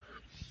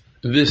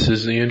This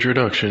is the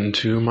introduction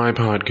to my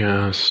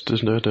podcast.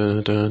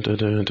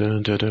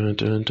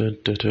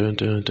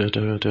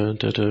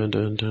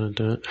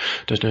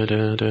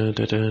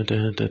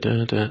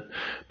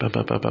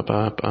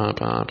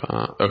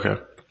 Okay.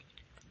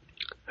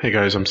 Hey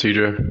guys, I'm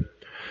CJ.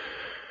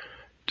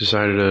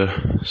 Decided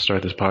to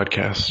start this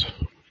podcast.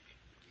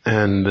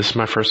 And this is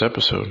my first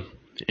episode.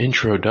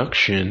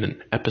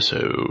 Introduction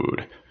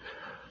episode.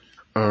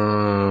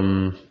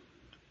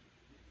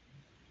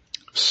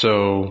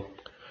 So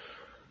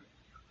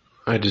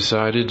I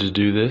decided to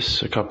do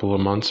this a couple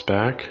of months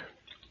back.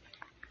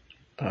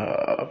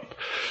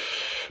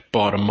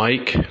 Bought a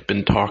mic,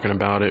 been talking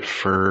about it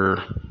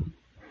for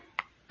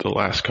the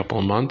last couple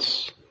of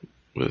months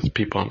with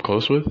people I'm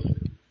close with.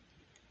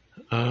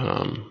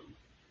 That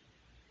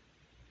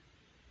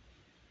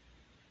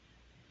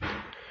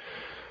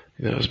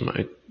was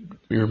my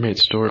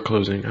roommate's door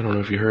closing. I don't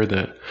know if you heard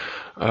that.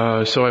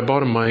 So I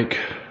bought a mic,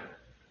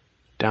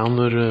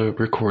 downloaded a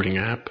recording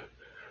app.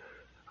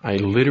 I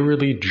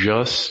literally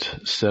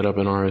just set up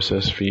an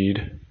RSS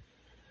feed.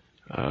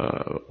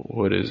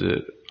 What is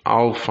it?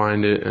 I'll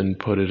find it and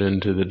put it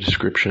into the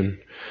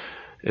description.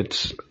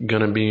 It's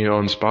gonna be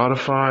on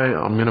Spotify.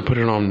 I'm gonna put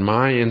it on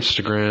my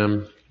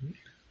Instagram.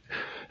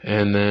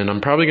 And then I'm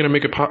probably gonna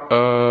make an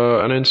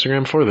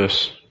Instagram for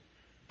this.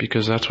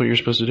 Because that's what you're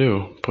supposed to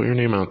do. Put your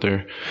name out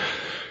there.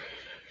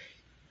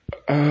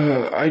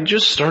 I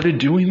just started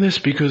doing this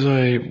because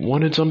I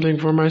wanted something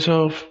for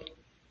myself.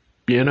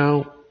 You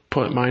know,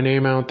 put my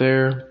name out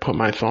there, put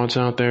my thoughts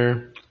out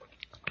there.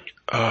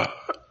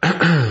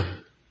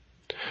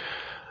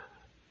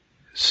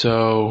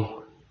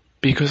 So,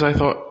 because I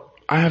thought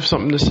I have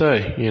something to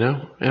say, you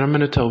know, and I'm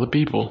going to tell the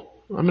people.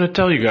 I'm going to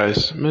tell you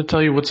guys. I'm going to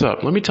tell you what's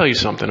up. Let me tell you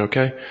something,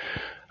 okay?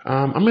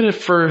 I'm going to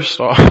first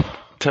off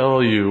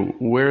tell you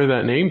where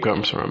that name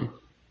comes from.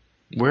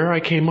 Where I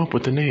came up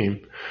with the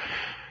name.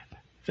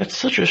 That's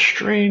such a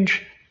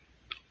strange,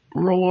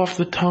 roll off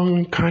the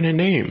tongue kind of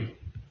name.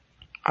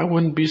 I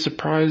wouldn't be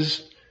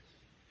surprised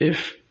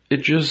if it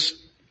just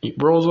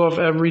rolls off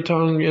every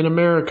tongue in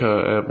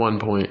America at one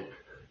point.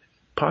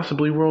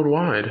 Possibly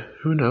worldwide.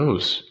 Who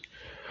knows?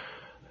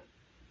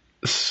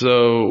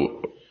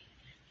 So,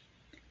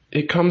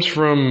 it comes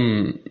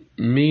from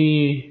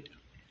me,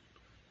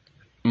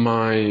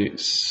 no,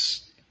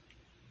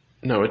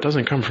 it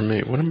doesn't come from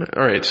me.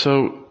 Alright,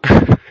 so,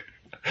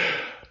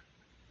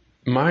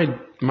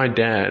 my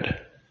dad,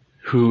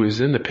 who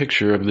is in the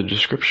picture of the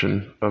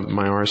description of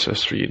my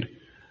RSS feed,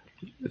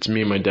 it's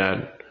me and my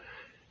dad.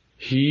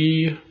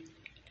 He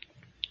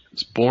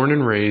was born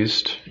and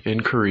raised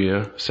in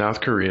Korea, South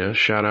Korea.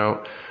 Shout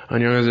out,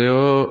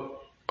 annyeonghaseyo,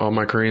 all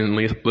my Korean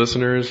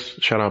listeners.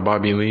 Shout out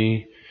Bobby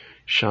Lee.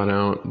 Shout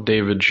out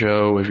David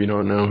Cho. If you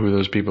don't know who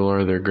those people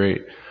are, they're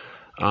great.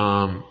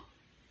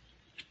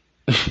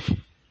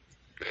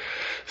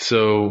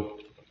 So,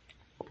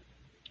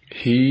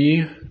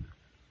 he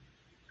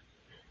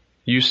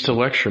used to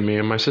lecture me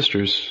and my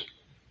sisters.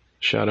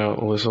 Shout out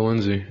Alyssa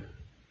Lindsay.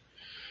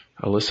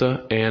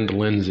 Alyssa and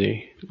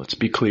Lindsay. Let's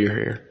be clear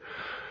here.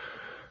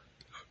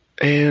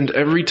 And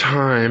every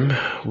time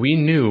we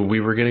knew we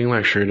were getting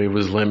lectured, it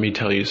was let me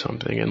tell you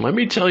something. And let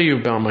me tell you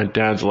about my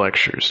dad's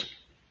lectures.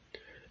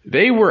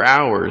 They were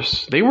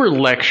hours. They were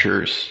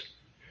lectures.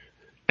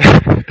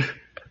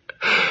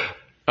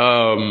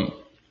 And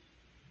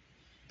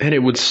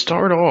it would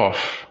start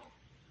off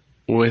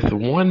with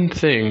one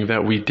thing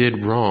that we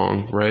did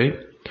wrong, right?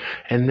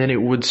 And then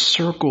it would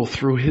circle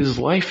through his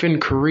life in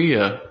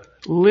Korea,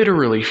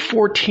 literally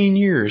 14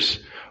 years,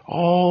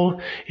 all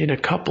in a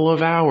couple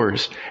of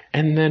hours,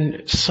 and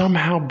then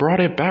somehow brought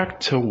it back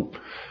to,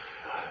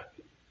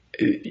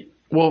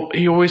 well,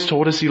 he always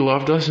told us he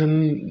loved us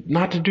and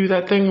not to do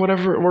that thing,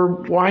 whatever,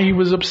 or why he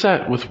was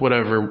upset with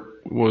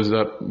whatever was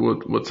up,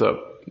 what's up,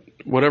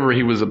 whatever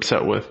he was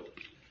upset with.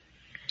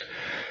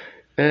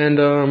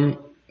 And,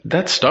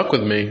 that stuck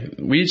with me.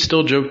 We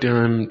still joke to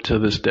him to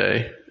this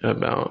day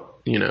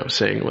about, you know,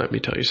 saying, let me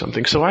tell you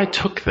something. So I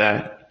took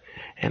that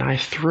and I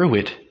threw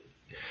it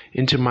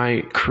into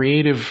my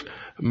creative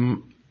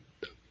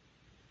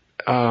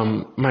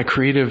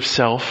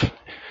self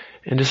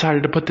and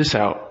decided to put this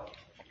out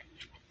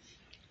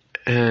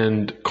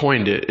and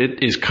coined it.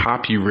 It is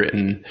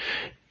copywritten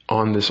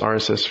on this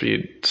RSS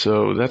feed.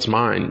 So that's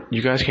mine.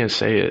 You guys can't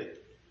say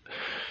it.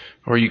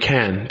 Or you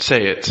can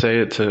say it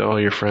to all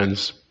your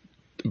friends,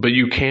 but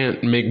you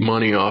can't make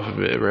money off of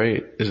it,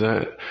 right?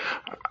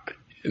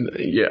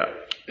 Yeah.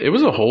 It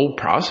was a whole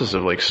process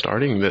of like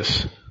starting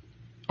this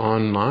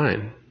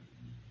online.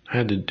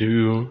 It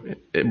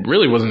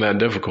really wasn't that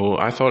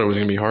difficult. I thought it was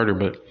going to be harder,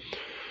 but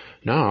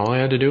no, all I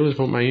had to do was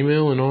put my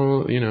email and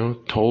all, you know,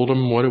 told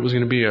them what it was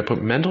going to be. I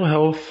put mental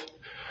health,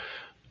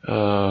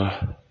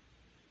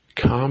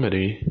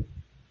 comedy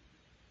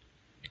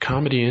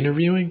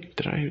interviewing.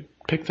 Did I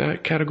pick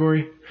that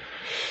category?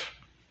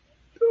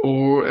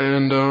 What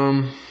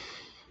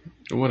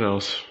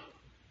else?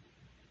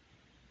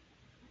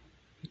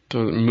 The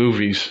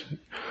movies.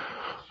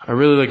 I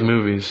really like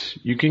movies.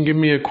 You can give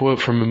me a quote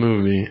from a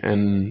movie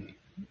and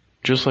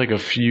just like a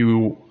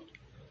few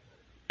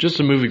Just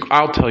a movie.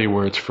 I'll tell you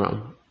where it's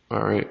from. All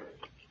right.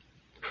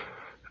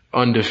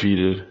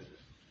 Undefeated.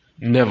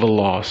 Never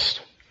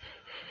lost.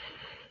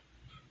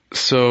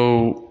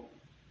 So,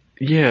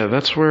 yeah,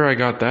 that's where I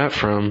got that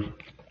from.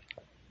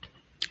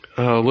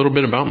 A little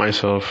bit about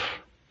myself.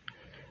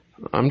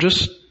 I'm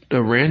just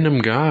a random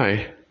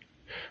guy.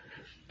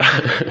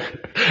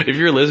 If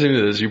you're listening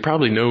to this, you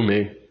probably know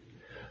me,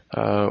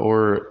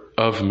 or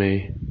of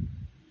me,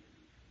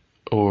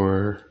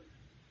 or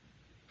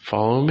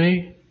follow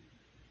me,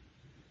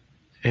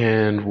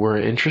 and were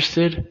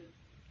interested.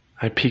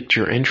 I piqued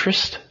your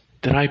interest.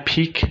 Did I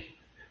pique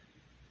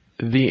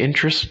the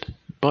interest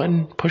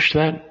button? Push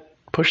that.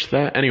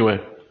 Anyway,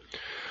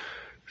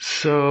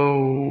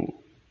 so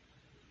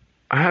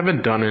I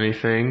haven't done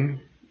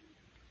anything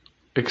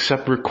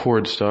except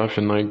record stuff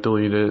and like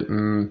delete it,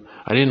 and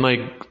I didn't like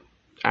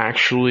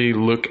actually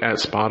look at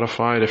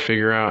Spotify to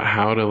figure out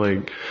how to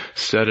like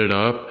set it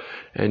up,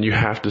 and you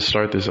have to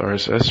start this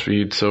RSS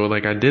feed. So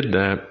like I did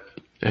that,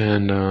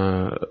 and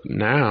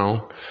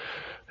now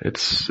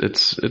it's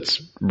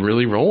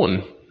really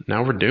rolling.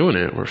 Now we're doing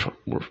it. We're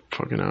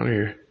fucking out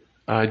here.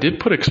 I did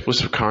put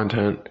explicit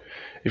content.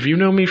 If you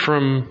know me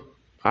from,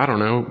 I don't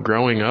know,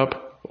 growing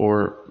up,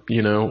 or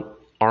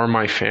are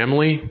my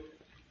family,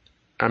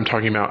 I'm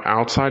talking about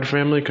outside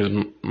family,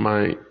 because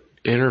my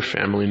inner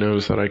family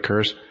knows that I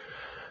curse.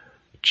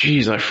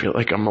 Jeez, I feel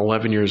like I'm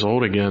 11 years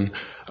old again.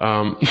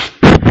 I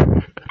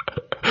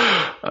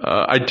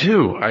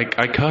do.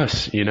 I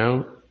cuss,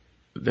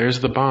 There's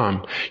the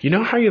bomb. You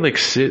know how you like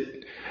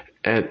sit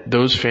at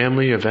those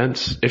family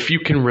events? If you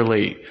can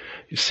relate,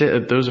 you sit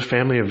at those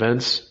family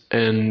events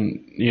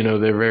and,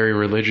 they're very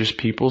religious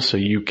people, so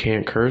you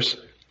can't curse.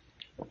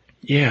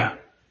 Yeah.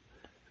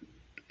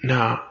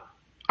 Nah.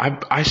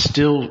 I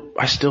still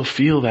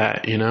feel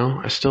that,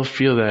 I still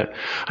feel that.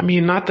 I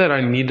mean, not that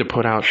I need to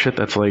put out shit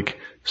that's like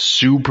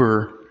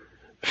super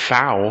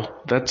foul.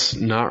 That's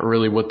not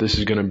really what this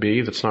is gonna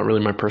be. That's not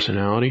really my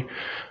personality.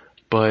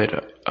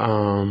 But,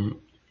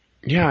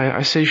 yeah,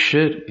 I say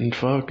shit and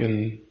fuck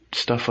and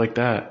stuff like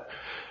that.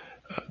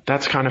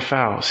 That's kind of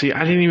foul. See,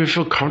 I didn't even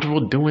feel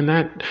comfortable doing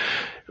that.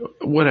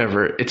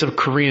 Whatever. It's a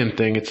Korean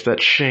thing. It's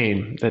that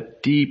shame,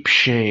 that deep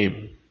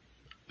shame,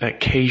 that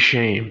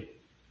K-shame.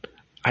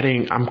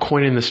 I'm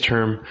coining this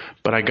term,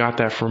 but I got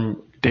that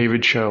from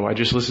David Cho. I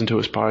just listened to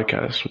his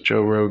podcast with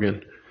Joe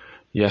Rogan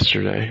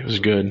yesterday. It was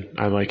good.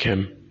 I like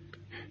him.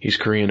 He's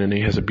Korean and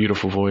he has a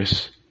beautiful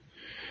voice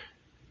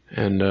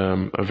and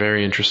a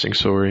very interesting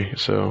story.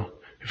 So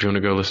if you want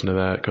to go listen to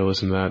that, go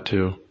listen to that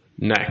too.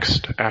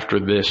 Next, after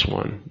this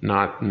one,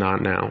 not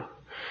now.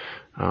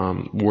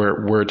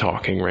 We're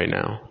talking right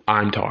now.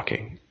 I'm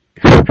talking.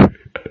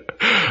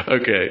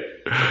 Okay.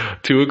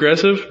 Too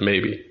aggressive?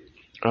 Maybe.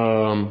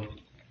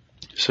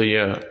 So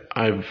yeah,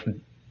 I've,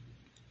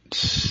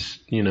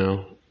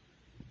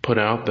 put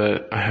out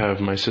that I have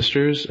my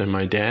sisters and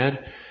my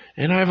dad,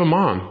 and I have a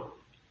mom.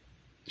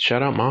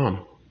 Shout out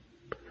mom.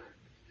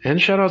 And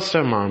shout out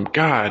stepmom.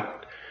 God,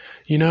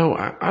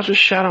 I'll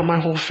just shout out my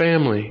whole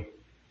family.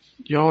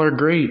 Y'all are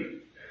great.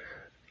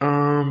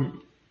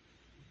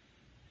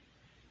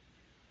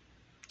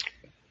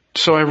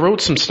 So I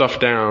wrote some stuff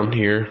down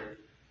here,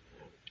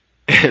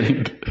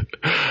 and,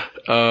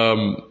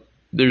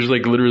 there's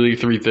like literally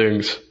 3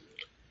 things.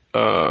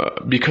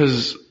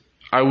 Because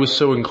I was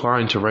so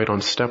inclined to write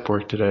on step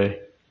work today,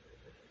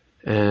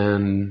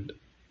 and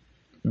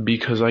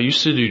because I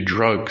used to do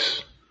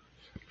drugs.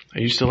 I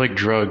used to like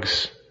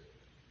drugs.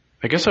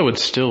 I guess I would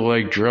still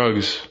like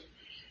drugs,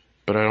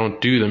 but I don't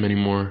do them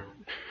anymore.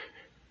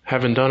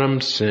 Haven't done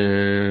them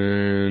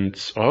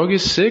since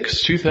August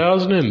 6,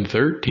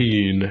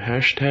 2013.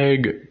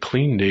 Hashtag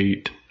clean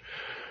date.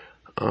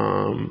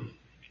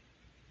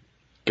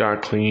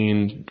 Got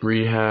clean,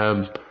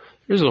 rehab.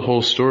 There's a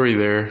whole story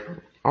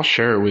there. I'll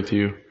share it with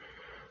you.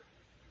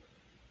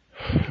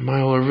 Am I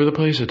all over the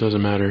place? It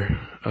doesn't matter.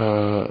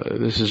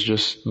 This is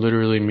just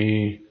literally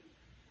me.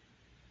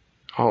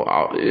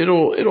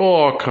 It'll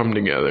all come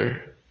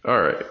together.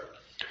 Alright.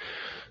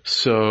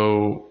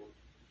 So,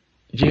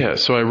 yeah,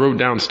 so I wrote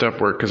down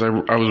step work because I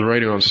was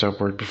writing on step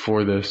work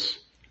before this.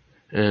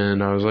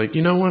 And I was like,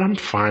 you know what? I'm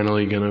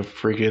finally gonna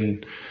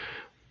freaking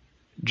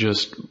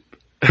just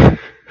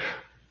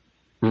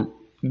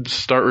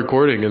start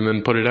recording and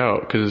then put it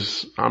out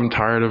because I'm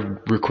tired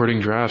of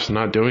recording drafts and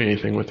not doing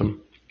anything with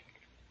them.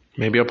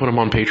 Maybe I'll put them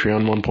on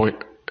Patreon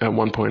at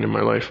one point in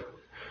my life.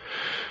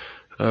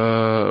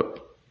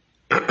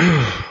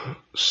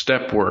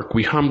 Step work.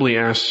 We humbly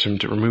asked him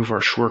to remove our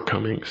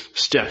shortcomings.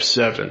 Step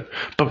 7.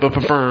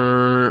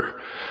 I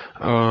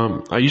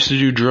used to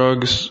do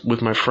drugs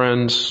with my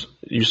friends,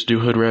 used to do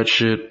hood rat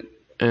shit,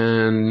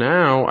 and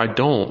now I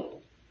don't.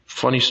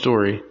 Funny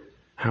story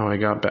how I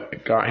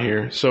got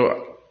here.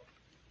 So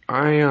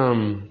I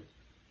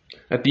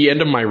at the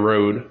end of my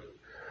road,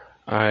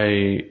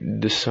 I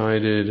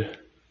decided,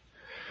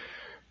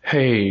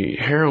 hey,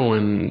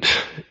 heroin,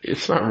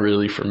 it's not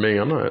really for me.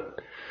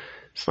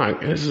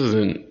 This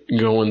isn't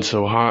going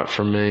so hot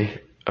for me.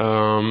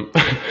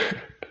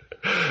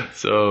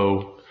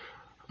 So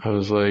I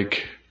was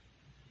like,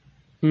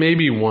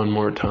 maybe one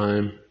more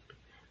time.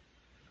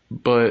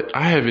 But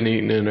I haven't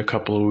eaten in a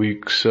couple of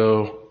weeks,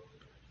 so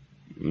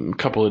a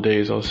couple of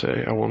days I'll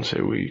say. I won't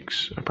say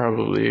weeks. I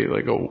probably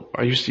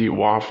I used to eat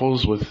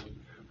waffles with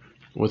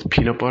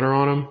peanut butter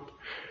on them,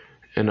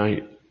 and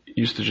I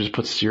used to just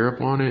put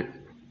syrup on it.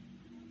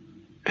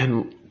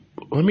 And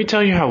let me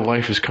tell you how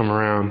life has come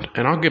around,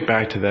 and I'll get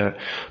back to that.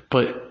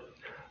 But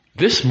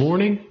this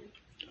morning,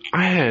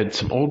 I had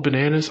some old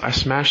bananas. I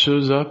smashed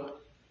those up,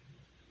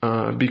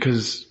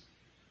 because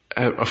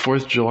at a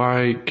 4th of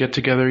July get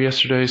together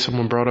yesterday,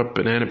 someone brought up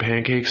banana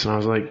pancakes, and I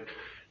was like,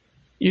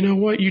 you know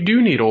what? You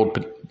do need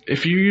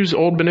if you use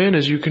old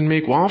bananas, you can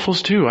make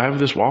waffles too. I have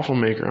this waffle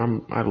maker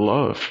I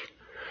love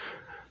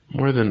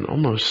more than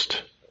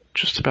almost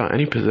just about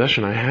any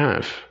possession I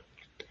have.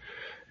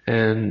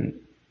 And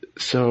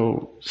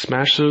so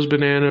smash those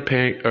bananas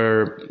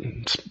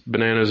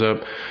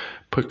up,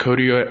 put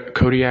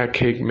Kodiak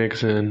cake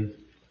mix in,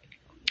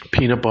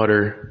 peanut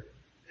butter,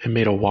 and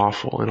made a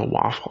waffle in a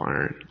waffle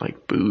iron,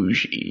 like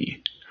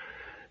bougie.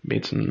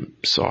 Made some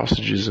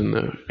sausages in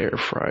the air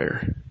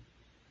fryer.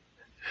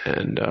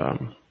 And,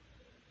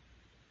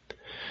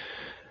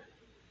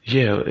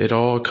 yeah, it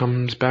all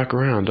comes back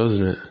around,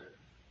 doesn't it?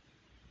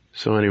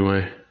 So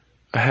anyway,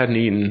 I hadn't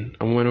eaten.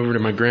 I went over to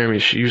my Grammy.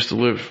 She used to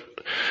live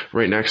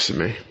right next to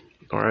me.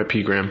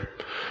 R.I.P. Gram.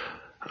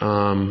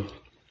 And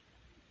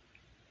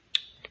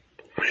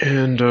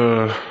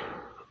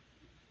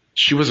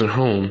she wasn't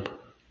home.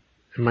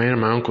 And my aunt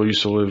and my uncle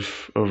used to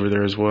live over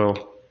there as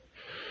well.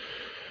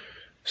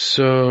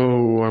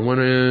 So I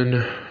went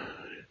in,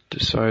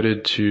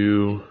 decided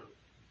to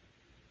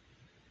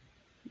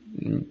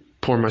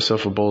pour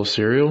myself a bowl of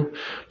cereal.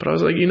 But I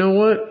was like, you know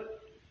what?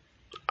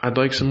 I'd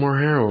like some more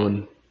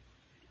heroin.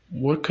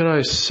 What could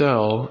I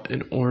sell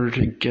in order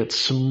to get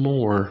some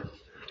more?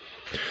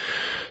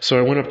 So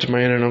I went up to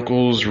my aunt and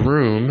uncle's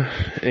room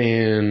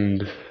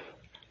and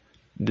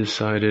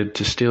decided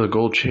to steal a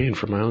gold chain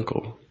from my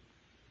uncle.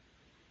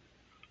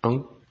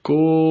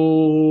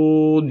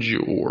 Uncle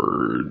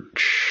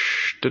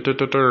George.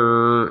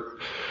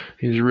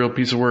 He's a real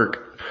piece of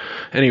work.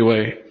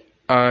 Anyway,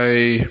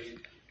 I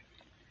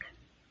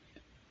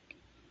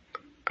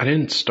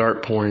didn't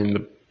start pouring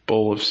the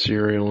bowl of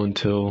cereal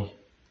until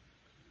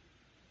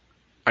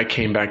I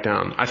came back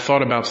down. I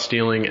thought about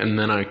stealing, and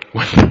then I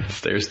went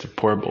downstairs to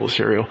pour a bowl of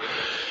cereal.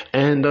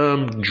 And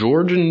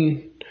George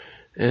and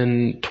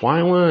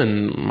Twyla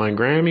and my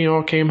Grammy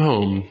all came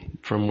home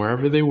from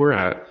wherever they were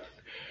at.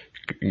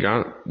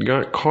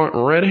 Got caught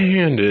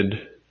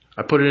red-handed.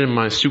 I put it in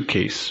my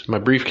suitcase, my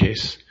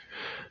briefcase.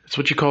 That's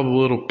what you call the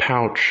little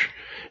pouch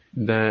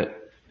that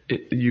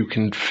you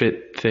can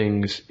fit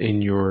things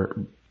in your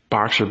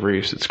boxer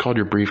briefs. It's called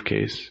your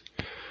briefcase.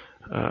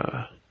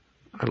 I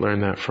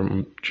learned that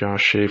from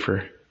Josh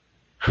Schaefer.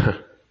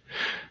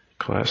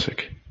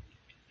 Classic.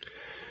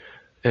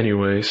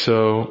 Anyway,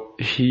 so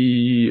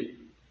he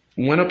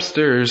went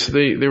upstairs.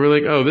 They were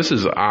like, oh, this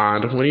is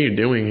odd. What are you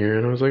doing here?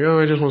 And I was like, oh,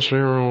 I just want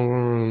cereal.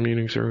 I'm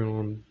eating cereal.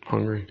 I'm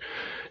hungry.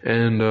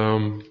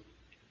 And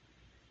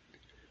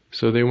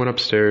so they went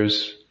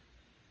upstairs,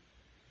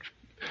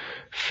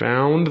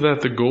 found that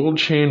the gold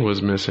chain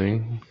was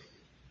missing,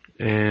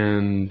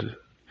 and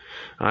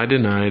I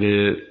denied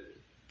it,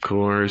 of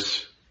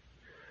course.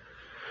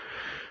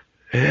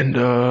 And,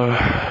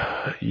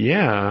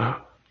 yeah,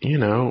 you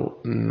know,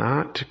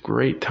 not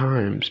great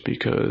times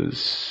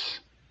because,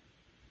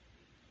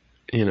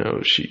 you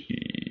know,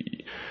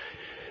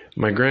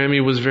 my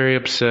Grammy was very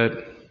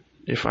upset.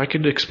 If I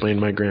could explain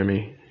my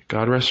Grammy,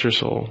 God rest her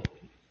soul,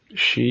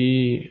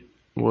 she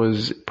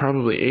was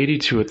probably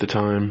 82 at the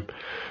time,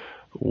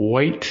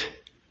 white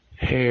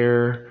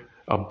hair,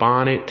 a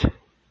bonnet,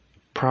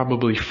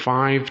 probably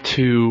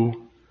 5'2",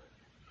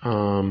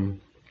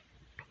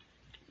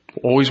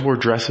 always wore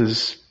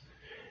dresses,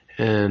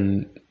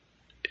 and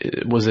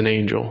it was an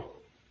angel.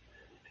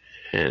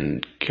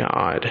 And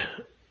God,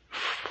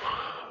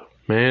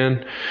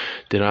 man,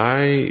 did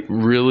I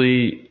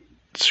really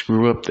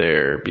screw up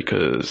there,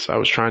 because I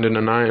was trying to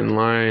deny it and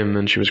lie, and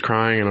then she was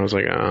crying, and I was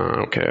like,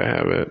 okay, I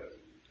have it.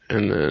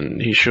 And then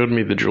he showed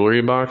me the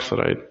jewelry box that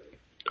I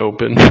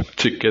opened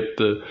to get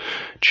the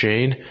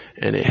chain,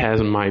 and it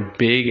has my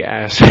big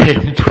ass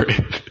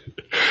handprint.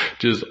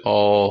 just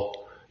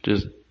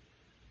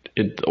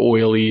it's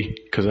oily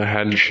because I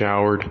hadn't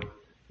showered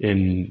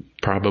in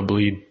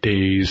probably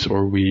days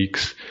or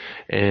weeks.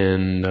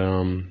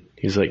 And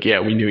he's like, yeah,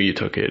 we knew you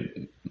took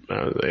it.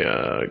 I was like,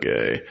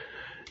 okay.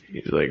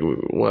 He's like,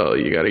 well,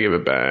 you gotta give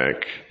it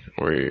back,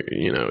 or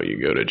you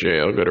go to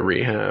jail, go to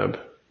rehab.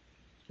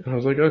 And I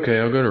was like, okay,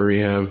 I'll go to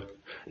rehab.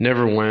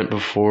 Never went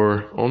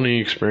before. Only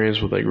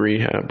experience with like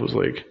rehab was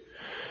like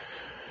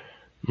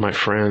my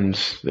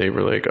friends. They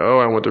were like, oh,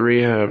 I went to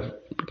rehab.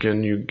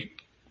 Can you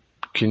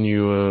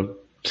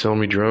sell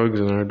me drugs?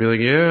 And I'd be like,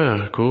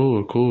 yeah,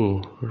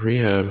 cool.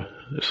 Rehab.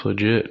 It's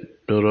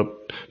legit. Build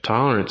up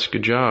tolerance.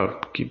 Good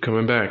job. Keep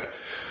coming back.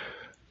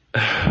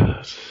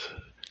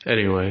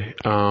 Anyway,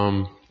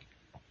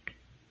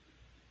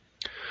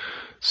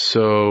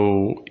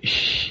 so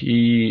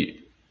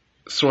he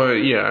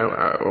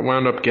I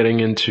wound up getting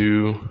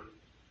into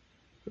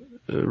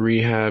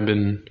rehab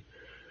in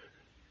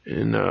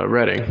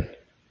Reading,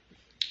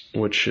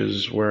 which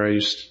is where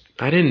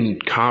I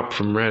didn't cop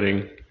from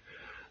Reading.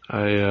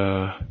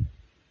 I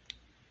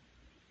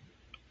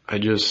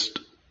just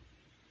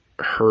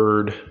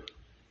heard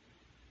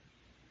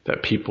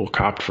that people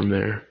copped from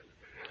there.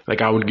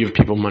 Like, I would give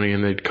people money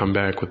and they'd come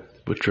back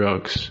with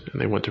drugs,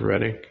 and they went to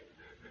Reading.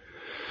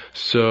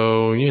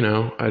 So,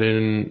 I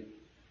didn't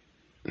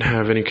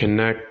have any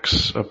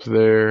connects up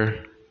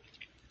there.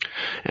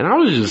 And I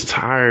was just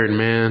tired,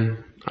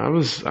 man. I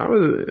was,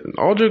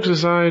 all jokes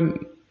aside,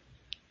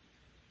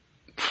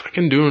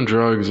 fucking doing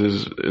drugs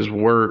is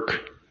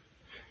work.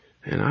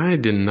 And I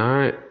did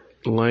not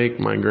like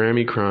my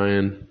Grammy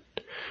crying.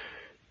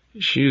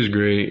 She was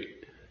great.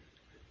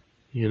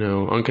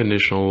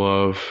 Unconditional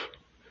love.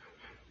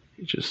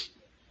 Just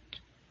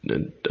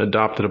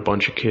adopted a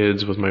bunch of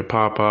kids with my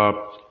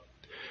pop-up.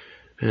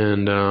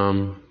 And,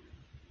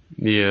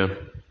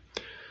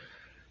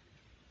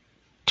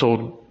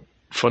 told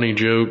funny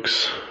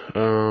jokes.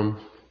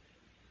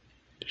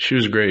 She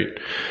was great.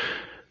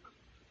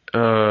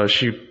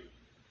 This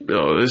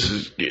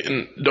is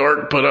getting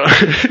dark, but,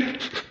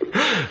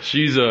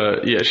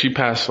 she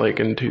passed like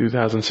in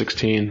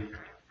 2016,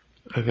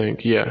 I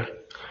think. Yeah.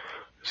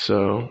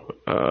 So,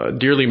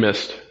 dearly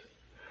missed.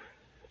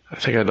 I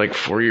think I had like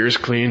 4 years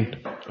clean.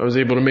 I was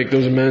able to make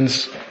those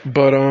amends,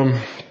 but,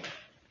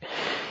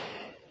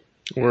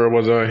 where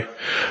was I?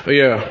 Oh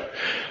yeah.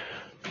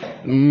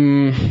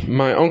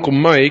 My Uncle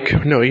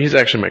Mike, no, he's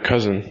actually my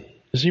cousin.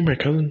 Is he my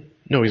cousin?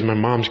 No, he's my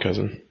mom's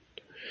cousin.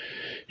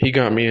 He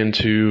got me a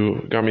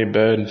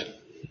bed,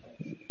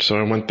 so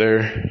I went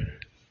there.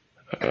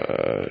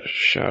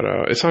 Shout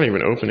out. It's not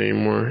even open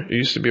anymore. It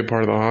used to be a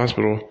part of the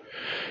hospital.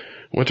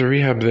 Went to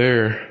rehab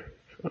there.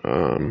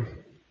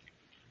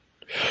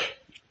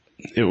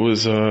 It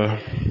was,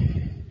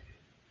 an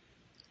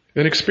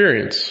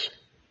experience.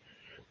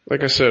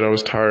 Like I said, I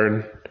was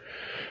tired.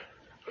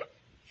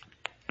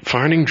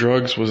 Finding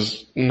drugs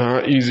was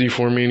not easy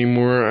for me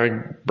anymore. I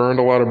burned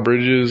a lot of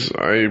bridges.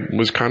 I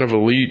was kind of a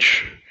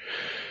leech.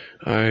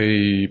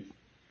 It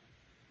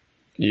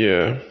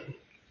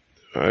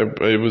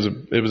was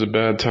a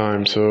bad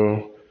time,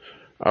 so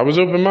I was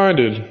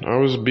open-minded. I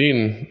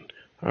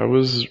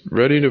was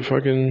ready to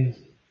fucking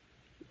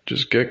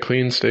just get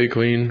clean, stay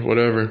clean,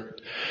 whatever.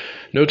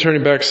 No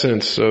turning back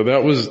since. So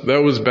that was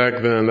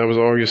back then. That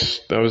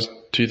was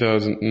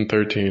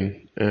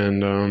 2013.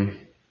 And,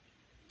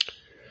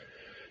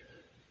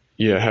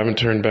 haven't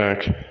turned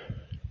back.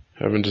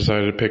 Haven't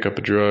decided to pick up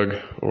a drug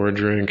or a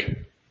drink.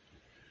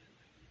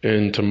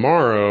 And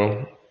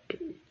tomorrow,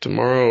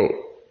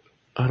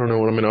 I don't know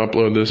when I'm going to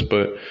upload this,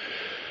 but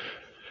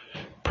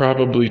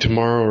probably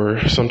tomorrow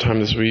or sometime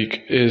this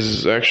week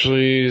is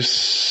actually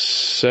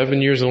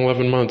 7 years and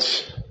 11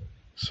 months.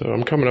 So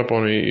I'm coming up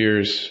on 8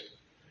 years.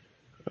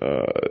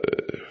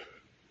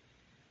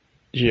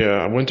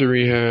 I went to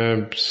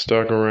rehab,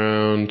 stuck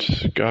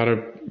around, got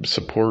a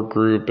support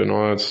group and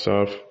all that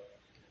stuff.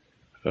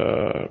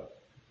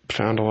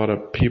 Found a lot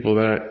of people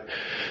that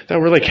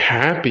were like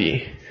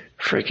happy,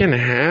 freaking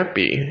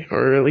happy,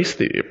 or at least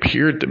they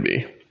appeared to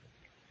be.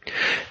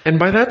 And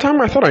by that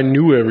time I thought I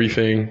knew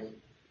everything.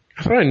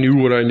 I thought I knew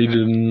what I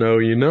needed to know,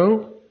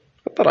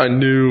 I thought I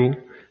knew,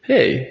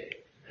 hey,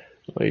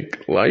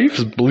 like,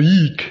 life's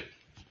bleak.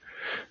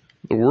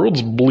 The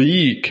world's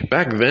bleak.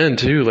 Back then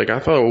too, like, I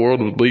thought the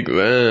world was bleak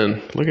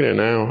then. Look at it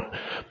now.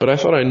 But I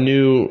thought I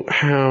knew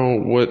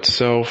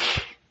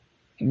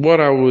what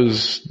I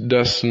was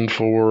destined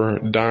for,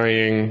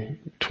 dying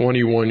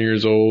 21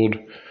 years old.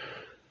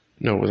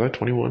 No, was I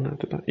 21 at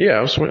the time?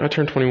 Yeah, I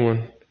turned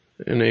 21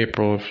 in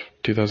April of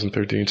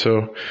 2013.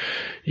 So,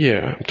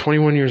 yeah, I'm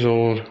 21 years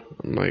old.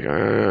 I'm like,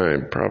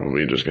 I'm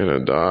probably just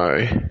gonna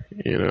die,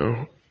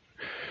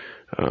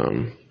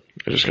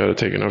 I just gotta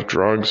take enough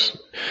drugs.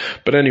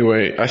 But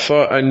anyway, I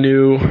thought I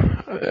knew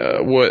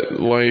what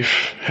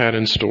life had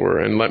in store,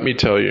 and let me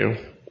tell you,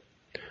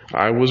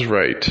 I was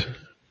right.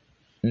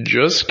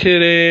 Just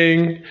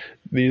kidding.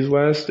 These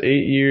last 8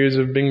 years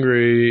have been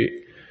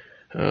great.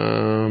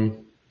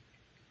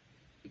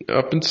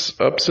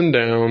 Ups and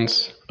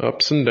downs,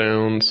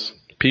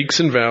 peaks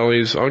and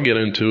valleys. I'll get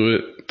into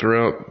it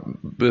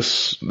throughout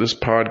this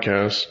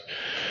podcast.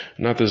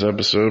 Not this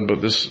episode,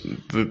 but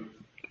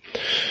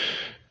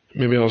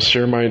maybe I'll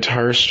share my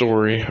entire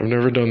story. I've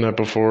never done that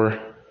before.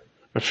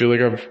 I feel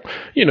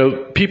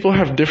like people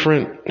have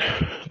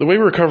the way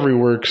recovery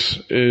works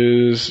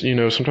is,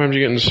 sometimes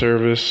you get in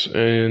service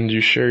and you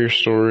share your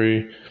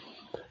story,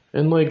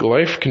 and like,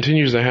 life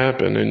continues to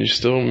happen, and you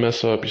still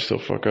mess up, you still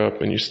fuck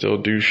up, and you still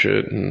do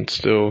shit, and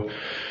still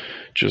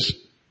just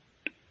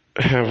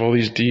have all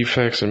these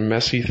defects and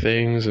messy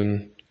things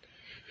and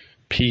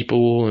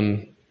people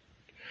and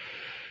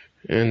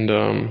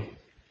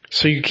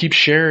so you keep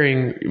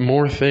sharing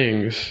more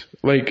things.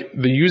 Like,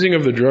 the using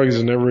of the drugs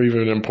is never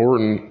even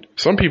important.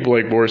 Some people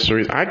like war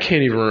stories. I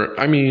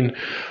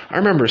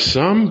remember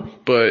some,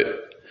 but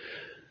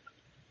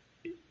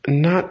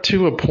not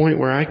to a point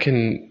where I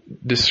can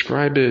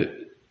describe it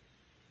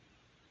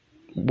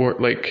more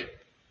like,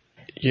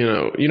 you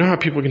know how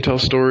people can tell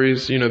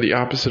stories, the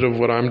opposite of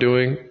what I'm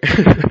doing.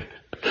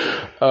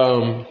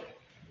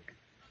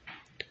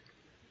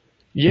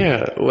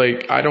 Yeah,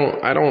 like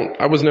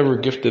I was never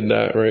gifted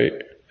that, right?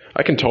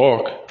 I can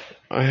talk.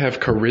 I have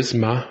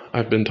charisma,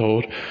 I've been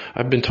told.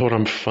 I've been told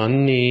I'm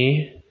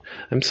funny.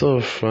 I'm so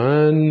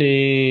funny.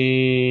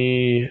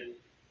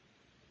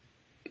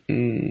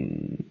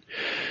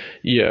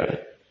 Yeah.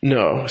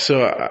 No.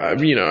 So, I've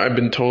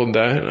been told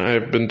that.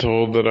 I've been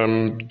told that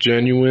I'm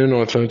genuine,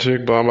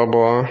 authentic, blah, blah,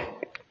 blah.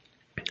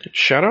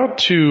 Shout out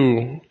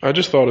to, I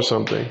just thought of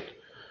something.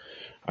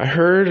 I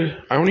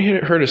only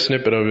heard a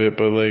snippet of it,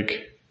 but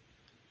like,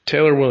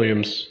 Taylor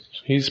Williams,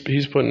 he's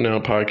putting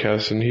out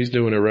podcasts and he's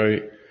doing it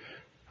right.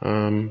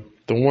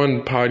 The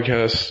one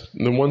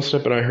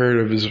snippet I heard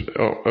of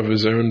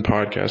his own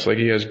podcast, like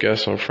he has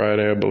guests on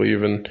Friday, I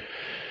believe, and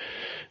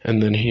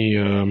then he,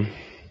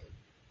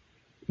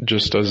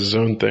 just does his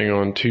own thing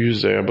on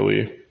Tuesday, I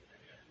believe.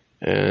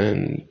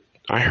 And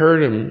I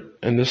heard him,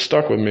 and this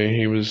stuck with me.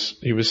 He was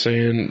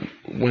saying,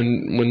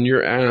 when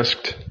you're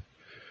asked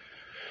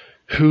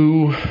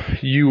who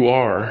you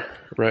are,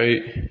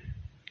 right?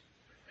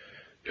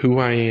 Who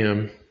I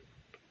am,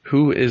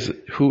 who is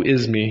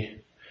me?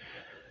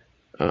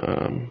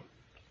 And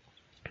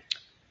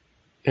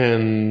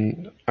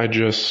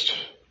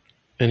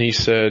he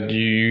said, you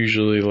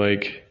usually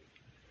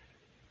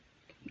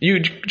you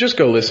just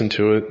go listen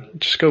to it.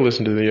 Just go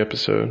listen to the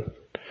episode.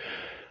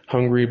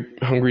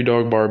 Hungry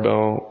Dog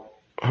Barbell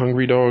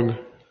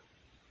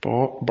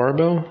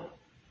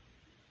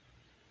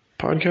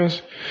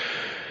podcast.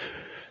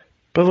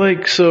 But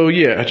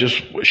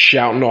just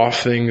shouting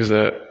off things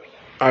that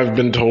I've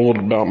been told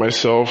about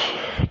myself.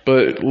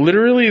 But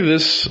literally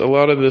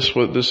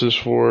what this is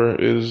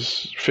for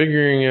is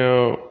figuring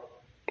out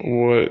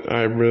what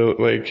I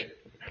really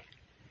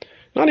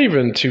not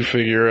even to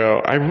figure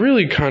out. I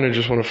really kind of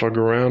just want to fuck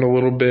around a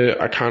little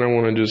bit. I kind of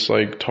want to just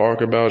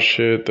talk about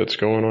shit that's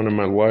going on in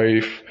my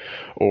life,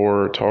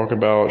 or talk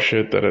about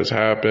shit that has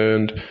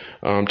happened.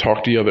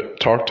 Talk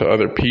to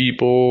other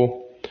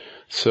people.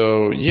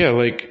 So yeah,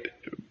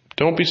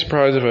 don't be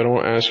surprised if I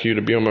don't ask you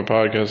to be on my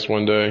podcast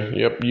one day.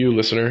 Yep, you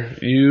listener.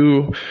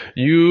 You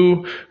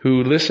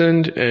who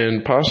listened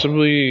and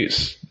possibly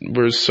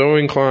were so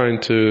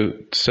inclined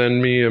to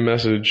send me a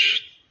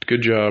message.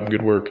 Good job,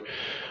 good work.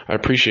 I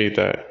appreciate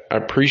that. I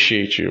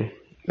appreciate you.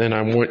 And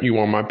I want you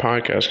on my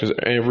podcast because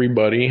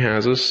everybody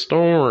has a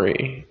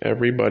story.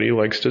 Everybody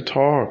likes to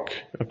talk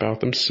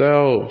about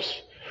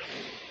themselves.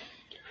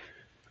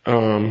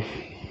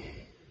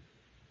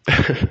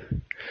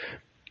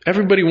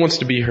 Everybody wants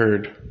to be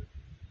heard.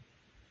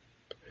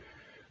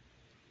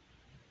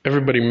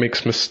 Everybody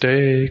makes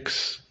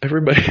mistakes.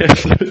 Everybody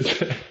has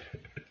mistakes.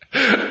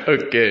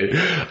 Okay.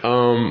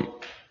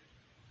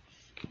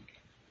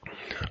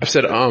 I've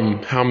said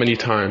how many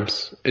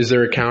times? Is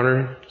there a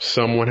counter?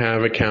 Someone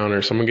have a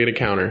counter. Someone get a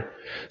counter.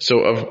 So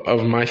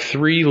of my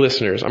 3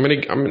 listeners, I'm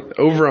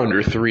over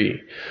under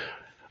 3.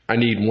 I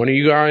need one of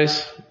you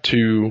guys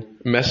to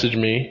message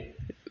me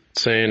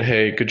saying,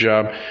 hey, good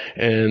job.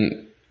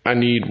 And I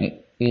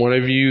need one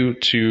of you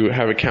to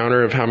have a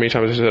counter of how many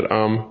times I said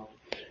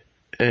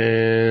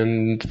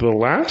and the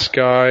last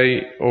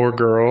guy or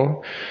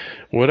girl,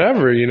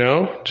 whatever,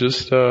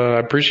 just I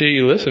appreciate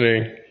you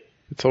listening.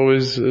 It's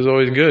always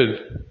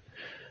good.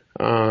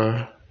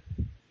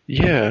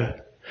 Yeah.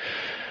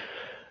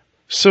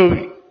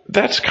 So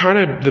that's kind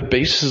of the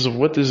basis of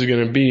what this is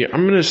going to be.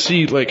 I'm going to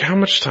see how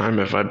much time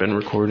have I been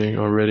recording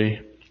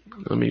already?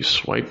 Let me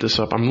swipe this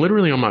up. I'm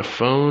literally on my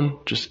phone,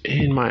 just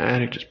in my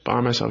attic, just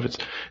by myself. It's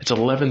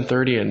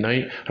 11:30 at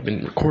night. I've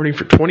been recording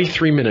for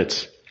 23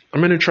 minutes. I'm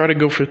going to try to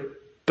go for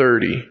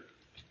 30.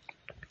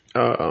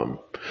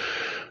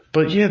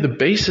 But yeah, the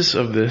basis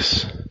of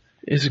this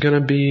is going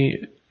to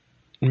be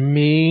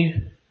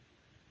me.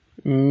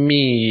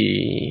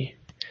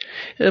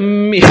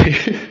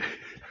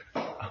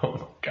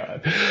 Oh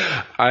God.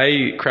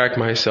 I crack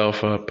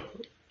myself up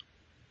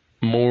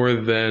more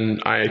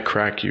than I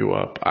crack you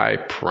up. I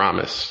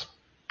promise.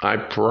 I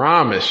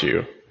promise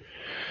you.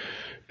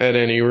 At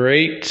any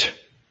rate,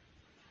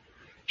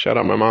 shout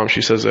out my mom.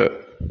 She says that,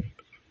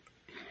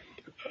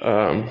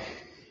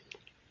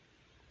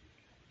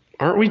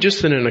 aren't we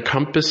just an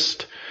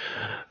encompassed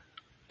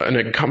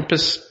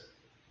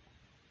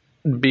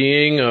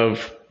being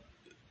of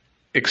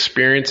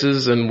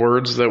experiences and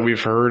words that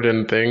we've heard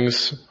and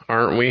things,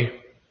 aren't we?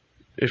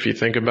 If you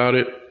think about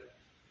it.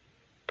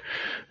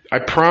 I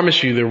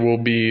promise you there will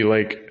be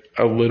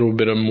a little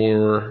bit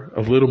more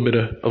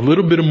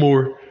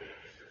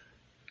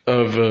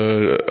of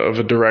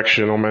a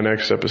direction on my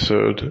next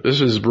episode.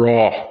 This is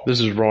raw.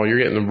 You're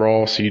getting the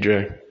raw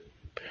CJ.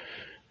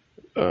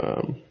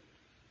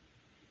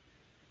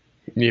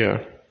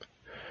 Yeah.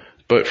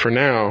 But for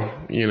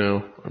now,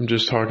 I'm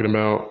just talking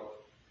about,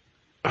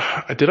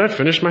 did I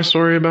finish my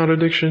story about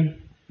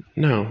addiction?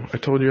 No, I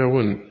told you I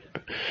wouldn't.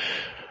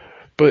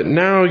 But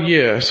now,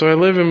 yeah, so I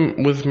live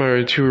with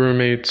my 2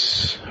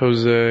 roommates,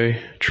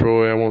 Jose,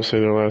 Troy. I won't say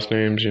their last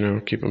names,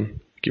 keep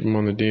them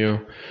on the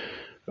deal.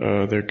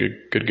 They're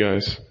good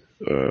guys.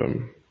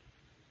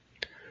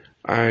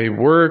 I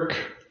work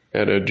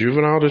at a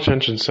juvenile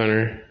detention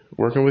center,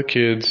 working with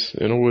kids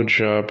in a wood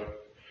shop,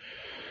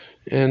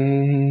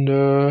 and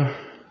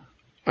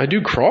I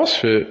do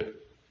CrossFit.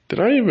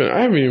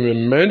 I haven't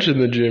even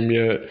mentioned the gym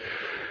yet.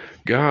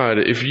 God,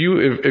 if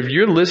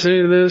you're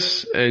listening to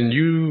this and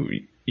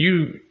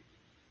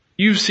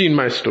you've seen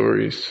my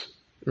stories,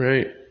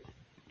 right?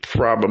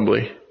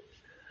 Probably.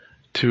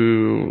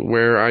 To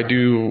where I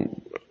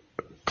do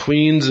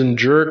cleans and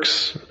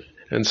jerks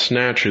and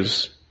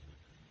snatches,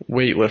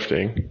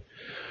 weightlifting.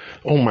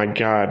 Oh my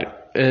God.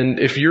 And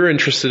if you're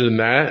interested in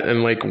that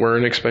and like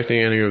weren't expecting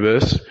any of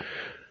this,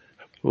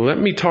 let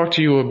me talk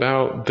to you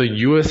about the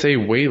USA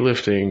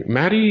weightlifting.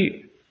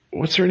 Maddie,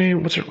 what's her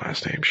name? What's her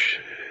last name? Shit.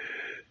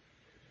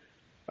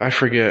 I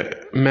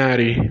forget.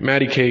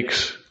 Maddie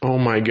Cakes. Oh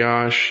my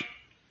gosh.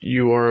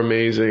 You are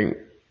amazing.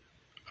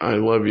 I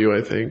love you,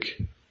 I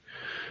think.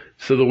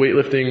 So the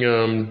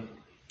weightlifting,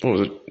 what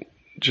was it?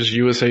 Just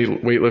USA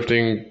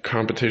weightlifting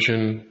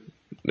competition.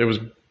 It was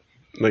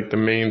like the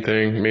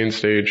main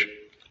stage.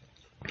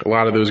 A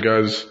lot of those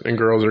guys and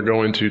girls are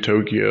going to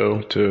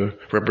Tokyo to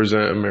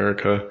represent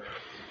America.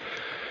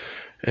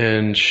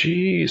 And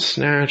she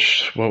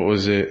snatched, what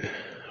was it?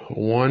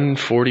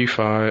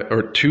 145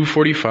 or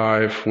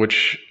 245,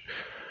 which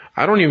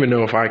I don't even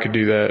know if I could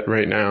do that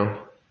right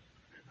now.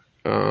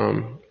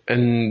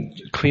 And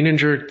clean and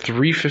jerk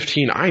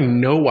 315. I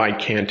know I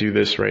can't do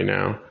this right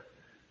now.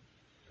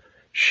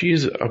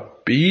 She's a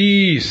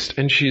beast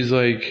and she's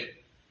like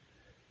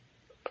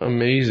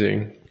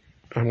amazing.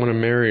 I want to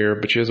marry her,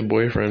 but she has a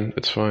boyfriend.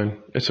 It's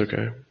fine. It's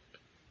okay.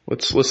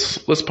 Let's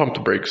pump the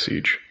brakes,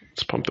 Siege.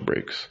 Let's pump the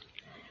brakes.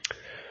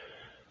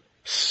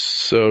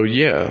 So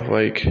yeah,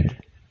 like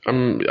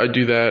I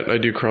do that. I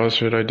do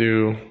CrossFit. I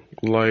do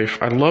life.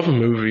 I love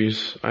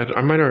movies. I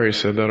might have already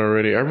said that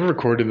already. I've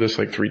recorded this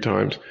like 3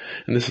 times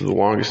and this is the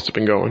longest it's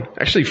been going.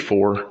 Actually 3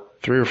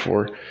 or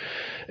 4.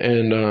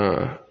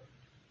 And,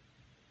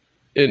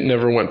 it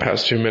never went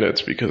past 2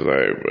 minutes because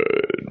I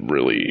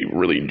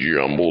really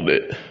jumbled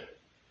it.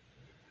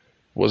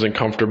 Wasn't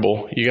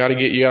comfortable. You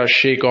gotta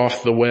shake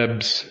off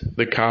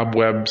the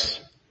cobwebs.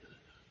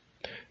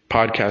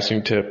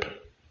 Podcasting tip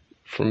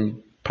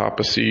from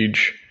Papa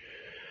Siege.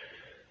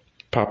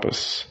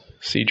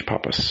 Siege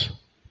Papas.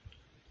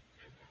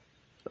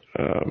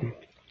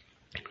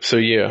 So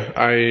yeah,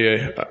 I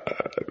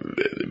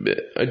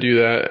do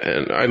that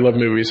and I love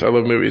movies.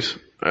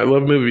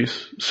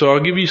 So I'll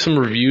give you some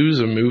reviews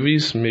of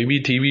movies,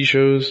 maybe TV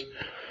shows.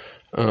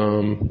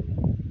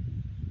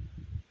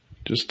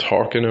 Just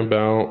talking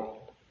about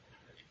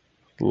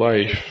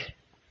life.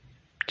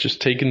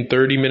 Just taking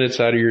 30 minutes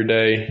out of your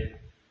day.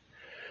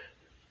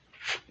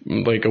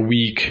 Like a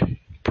week,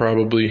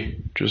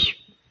 probably. Just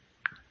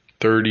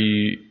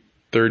 30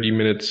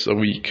 minutes a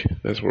week.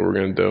 That's what we're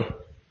gonna do.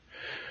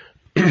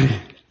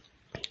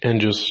 And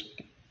just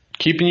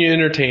keeping you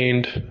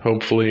entertained,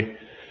 hopefully.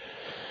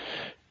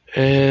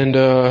 And,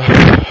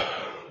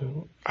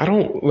 I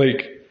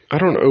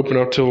don't open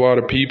up to a lot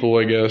of people,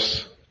 I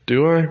guess.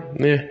 Do I?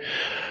 Yeah.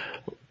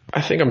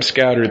 I think I'm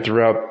scattered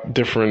throughout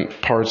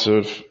different parts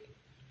of,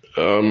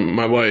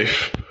 my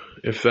life,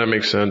 if that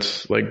makes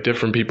sense. Like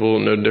different people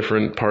know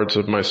different parts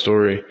of my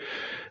story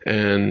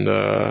and,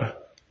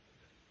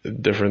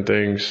 different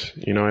things.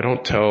 You know, I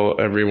don't tell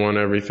everyone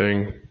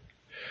everything.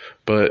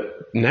 But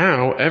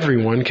now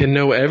everyone can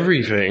know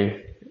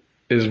everything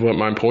is what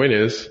my point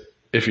is,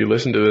 if you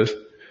listen to this.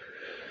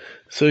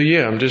 So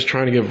yeah, I'm just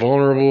trying to get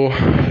vulnerable.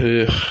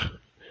 Am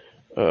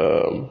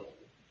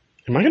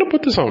I gonna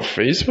put this on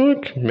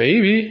Facebook?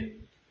 Maybe.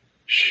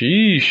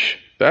 Sheesh.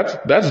 That's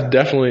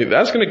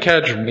gonna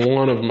catch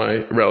one of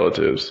my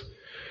relatives.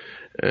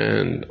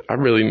 And I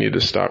really need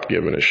to stop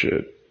giving a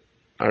shit.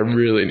 I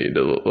really need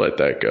to let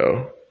that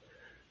go.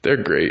 They're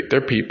great.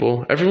 They're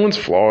people. Everyone's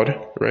flawed,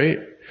 right?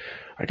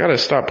 I gotta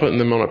stop putting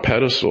them on a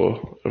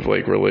pedestal of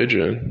like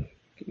religion.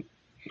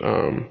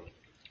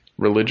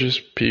 Religious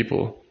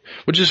people.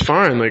 Which is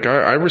fine, like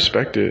I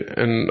respect it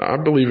and I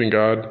believe in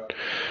God.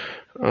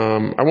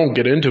 I won't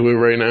get into it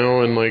right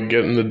now and like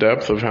get in the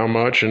depth of how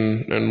much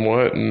and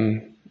what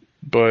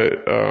but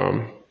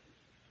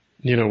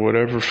you know,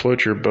 whatever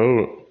floats your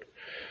boat.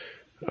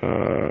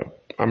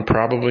 I'm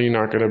probably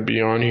not gonna be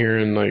on here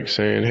and like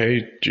saying,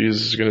 hey,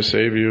 Jesus is gonna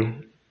save you.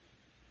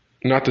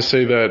 Not to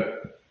say that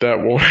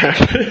won't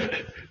happen.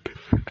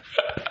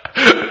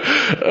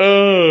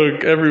 Oh,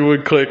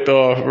 everyone clicked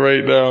off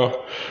right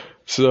now.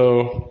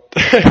 So,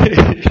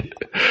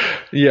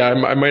 yeah,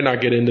 I might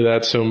not get into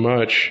that so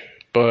much,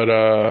 but,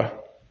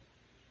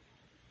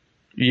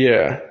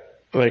 yeah,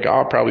 like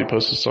I'll probably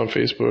post this on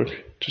Facebook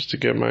just to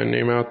get my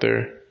name out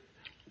there.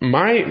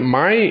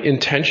 My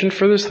intention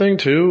for this thing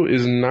too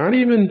is not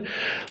even,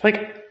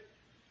 like,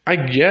 I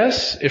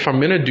guess if I'm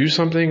gonna do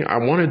something, I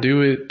want to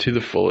do it to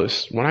the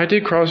fullest. When I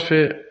did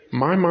CrossFit,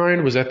 my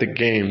mind was at the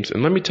games.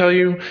 And let me tell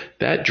you,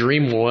 that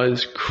dream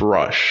was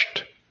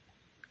crushed.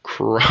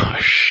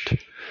 Crushed.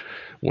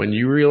 When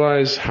you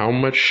realize how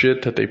much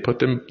shit that they put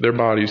their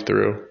bodies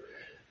through,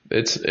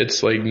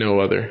 It's like no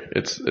other.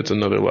 It's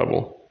another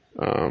level.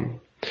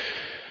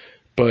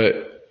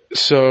 But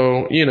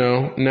so,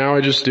 now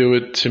I just do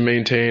it to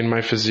maintain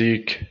my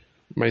physique,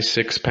 my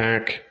six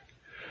pack,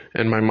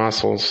 and my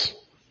muscles,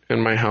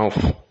 and my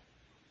health.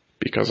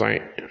 Because I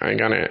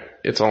gotta,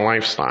 it's a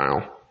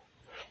lifestyle.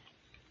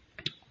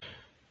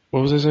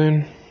 What was I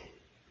saying?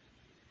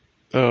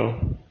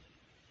 Oh,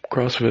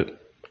 CrossFit.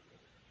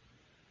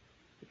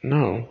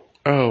 No.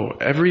 Oh,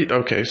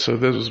 okay, so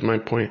this was my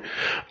point.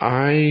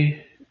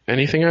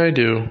 Anything I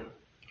do,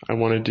 I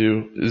want to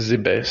do the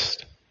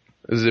best.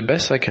 The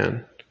best I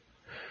can.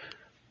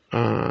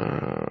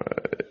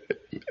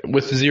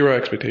 With zero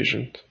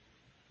expectations.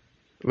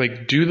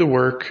 Like, do the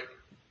work,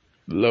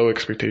 low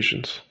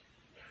expectations.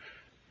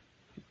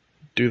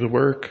 Do the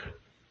work,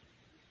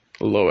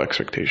 low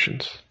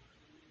expectations.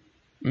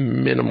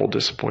 Minimal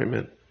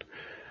disappointment.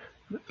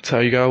 That's how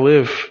you gotta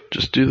live.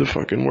 Just do the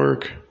fucking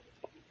work.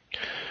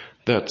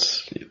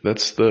 That's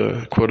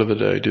the quote of the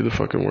day. Do the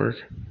fucking work.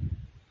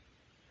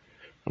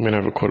 I'm gonna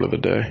have a quote of the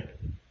day.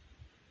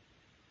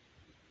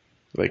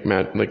 Like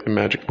the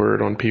magic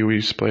word on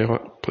Pee-wee's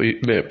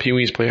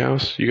Pee-wee's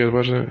Playhouse. You guys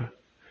watch that?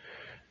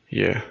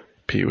 Yeah,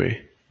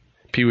 Pee-wee.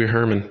 Pee-wee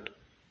Herman.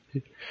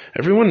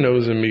 Everyone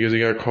knows him because he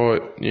got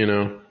caught,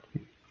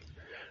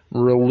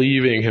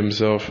 relieving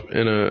himself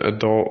in an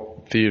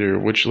adult theater,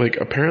 which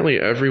apparently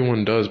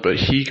everyone does, but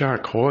he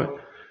got caught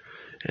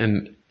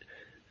and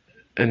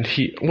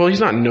he's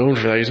not known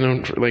for that. He's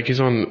known for, he's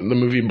on the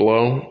movie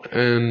Blow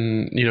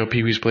and,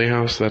 Pee-wee's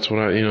Playhouse. That's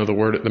what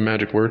the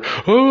magic word.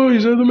 Oh, he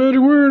said the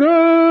magic word.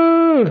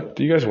 Ah!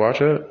 Do you guys watch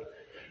that?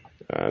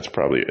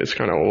 It's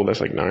kind of old.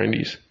 That's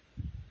 90s,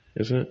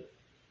 isn't it?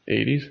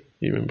 80s?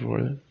 Even before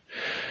that.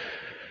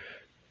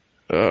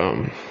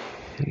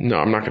 No,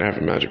 I'm not going to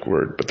have a magic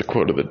word, but the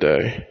quote of the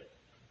day.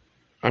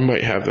 I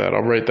might have that.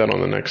 I'll write that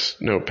on the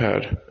next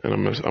notepad and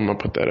I'm going to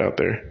put that out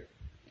there.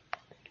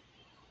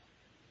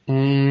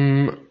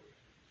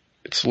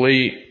 It's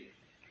late.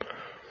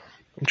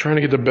 I'm trying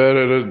to get to bed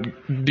at a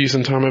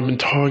decent time. I've been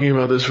talking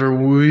about this for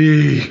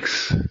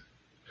weeks.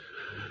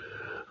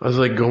 I was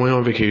going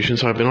on vacation,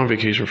 so I've been on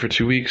vacation for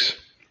 2 weeks.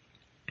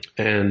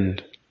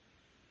 And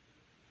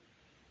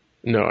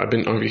no, I've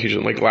been on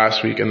vacation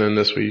last week and then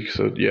this week.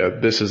 So yeah,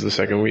 this is the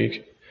second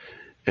week.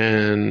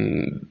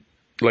 And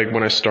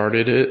when I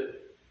started it,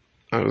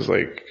 I was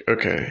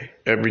okay,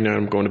 every night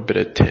I'm going to bed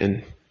at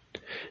 10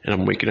 and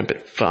I'm waking up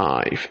at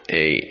 5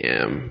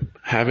 a.m.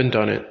 Haven't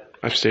done it.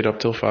 I've stayed up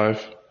till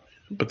 5,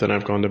 but then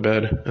I've gone to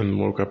bed and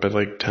woke up at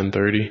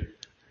 10:30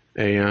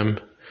 a.m.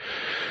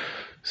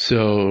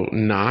 So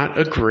not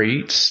a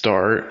great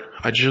start.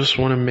 I just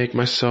want to make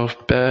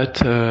myself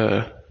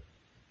better.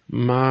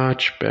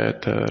 Much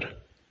better.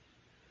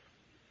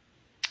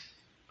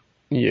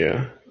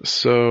 Yeah.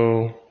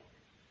 So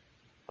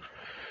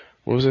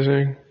what was I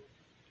saying?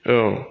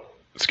 Oh,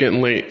 it's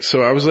getting late.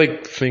 So I was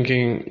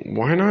thinking,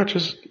 why not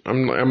just,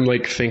 I'm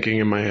thinking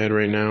in my head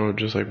right now,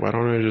 just why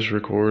don't I just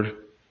record?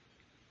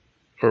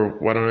 Or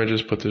why don't I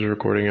just put this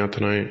recording out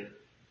tonight?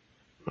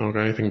 I don't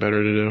got anything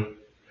better to do.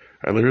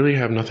 I literally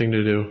have nothing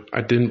to do.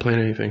 I didn't plan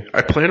anything.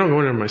 I planned on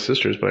going to my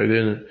sister's, but I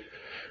didn't.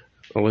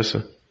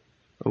 Alyssa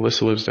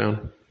lives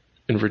down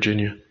in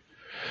Virginia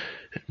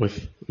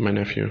with my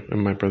nephew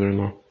and my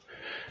brother-in-law.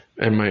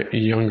 And my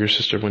younger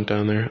sister went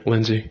down there,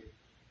 Lindsay.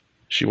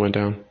 She went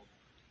down.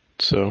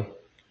 So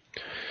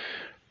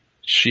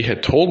she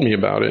had told me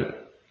about it.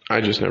 I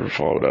just never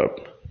followed up.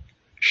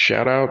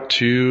 Shout out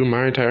to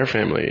my entire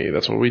family.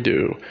 That's what we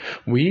do.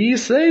 We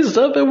say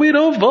stuff and we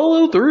don't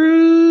follow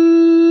through.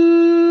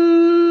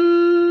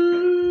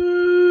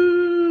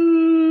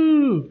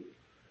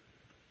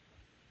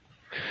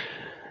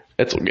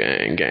 Etzel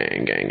gang.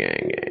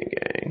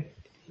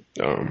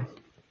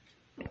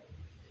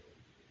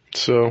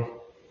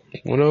 So,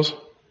 what else?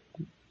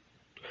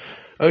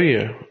 Oh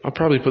yeah, I'll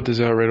probably put this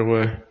out right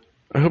away.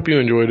 I hope you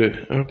enjoyed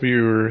it. I hope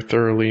you were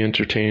thoroughly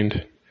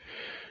entertained.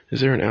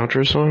 Is there an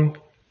outro song?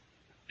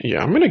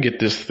 Yeah, I'm gonna get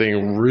this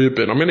thing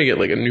ripping. I'm gonna get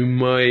a new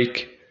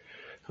mic.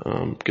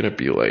 I'm gonna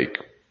be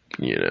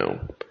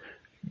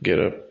get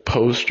a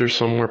poster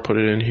somewhere, put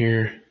it in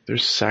here.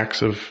 There's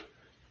sacks of,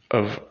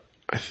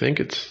 I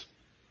think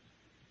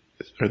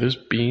are those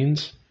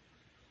beans?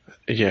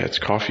 Yeah, it's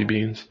coffee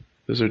beans.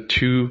 There's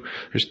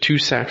two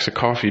sacks of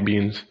coffee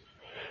beans.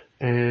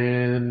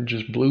 And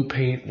just blue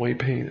paint, white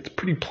paint. It's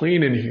pretty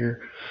plain in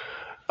here.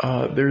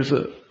 There's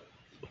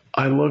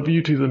I love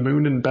you to the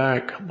moon and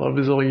back. Love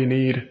is all you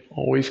need.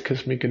 Always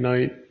kiss me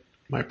goodnight.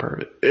 My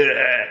permit.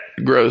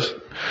 Gross.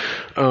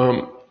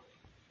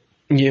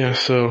 Yeah,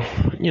 so,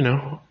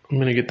 I'm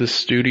gonna get this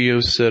studio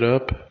set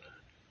up.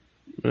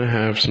 I'm gonna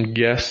have some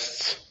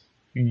guests,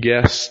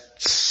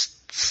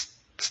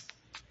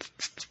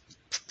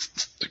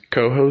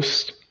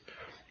 co-host,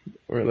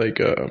 or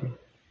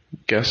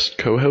guest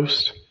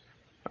co-host.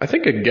 I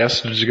think a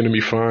guest is gonna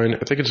be fine.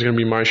 I think it's gonna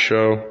be my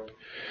show.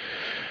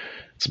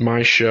 It's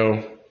my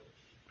show,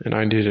 and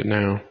I did it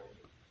now.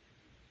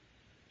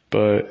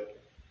 But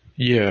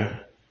yeah,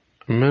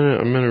 I'm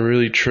gonna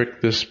really trick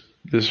this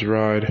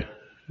ride,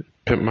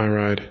 pimp my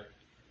ride.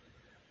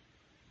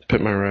 Pit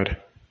My Ride.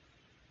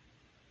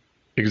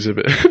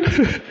 Exhibit.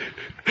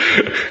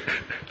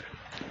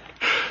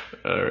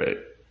 Alright.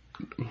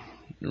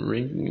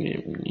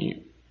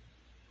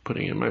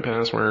 Putting in my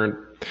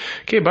password.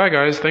 Okay, bye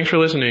guys. Thanks for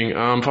listening.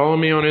 Follow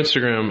me on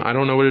Instagram. I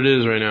don't know what it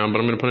is right now, but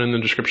I'm going to put it in the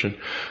description.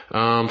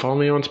 Follow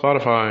me on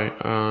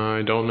Spotify.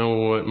 I don't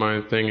know what my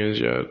thing is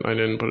yet. I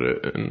didn't put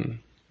it in.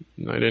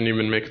 I didn't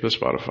even make the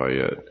Spotify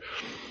yet.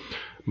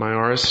 My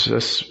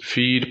RSS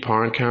feed,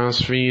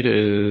 podcast feed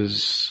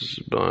is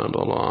blah,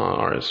 blah,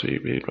 blah, RSS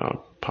feed,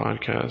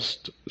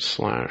 podcast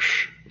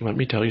 / let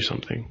me tell you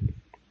something. ...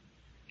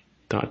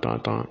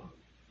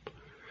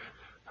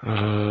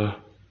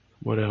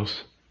 What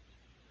else?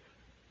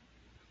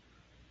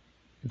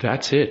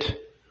 That's it.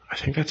 I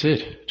think that's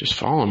it. Just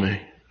follow me.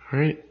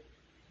 Alright?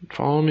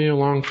 Follow me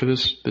along for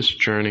this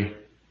journey.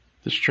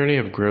 This journey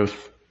of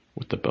growth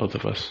with the both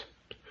of us.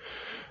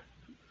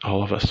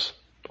 All of us.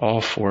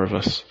 All four of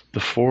us. The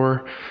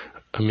 4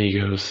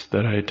 amigos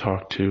that I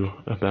talked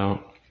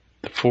about.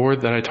 The 4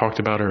 that I talked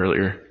about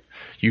earlier.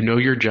 You know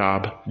your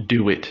job.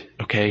 Do it.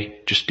 Okay?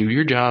 Just do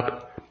your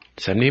job.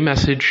 Send me a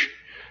message.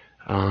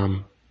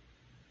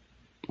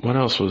 What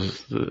else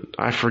was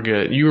I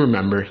forget. You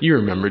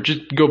remember.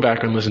 Just go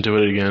back and listen to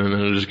it again and then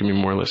it'll just give me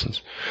more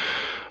listens.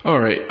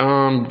 Alright,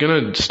 I'm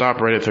gonna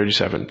stop right at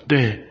 37.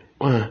 Yeah.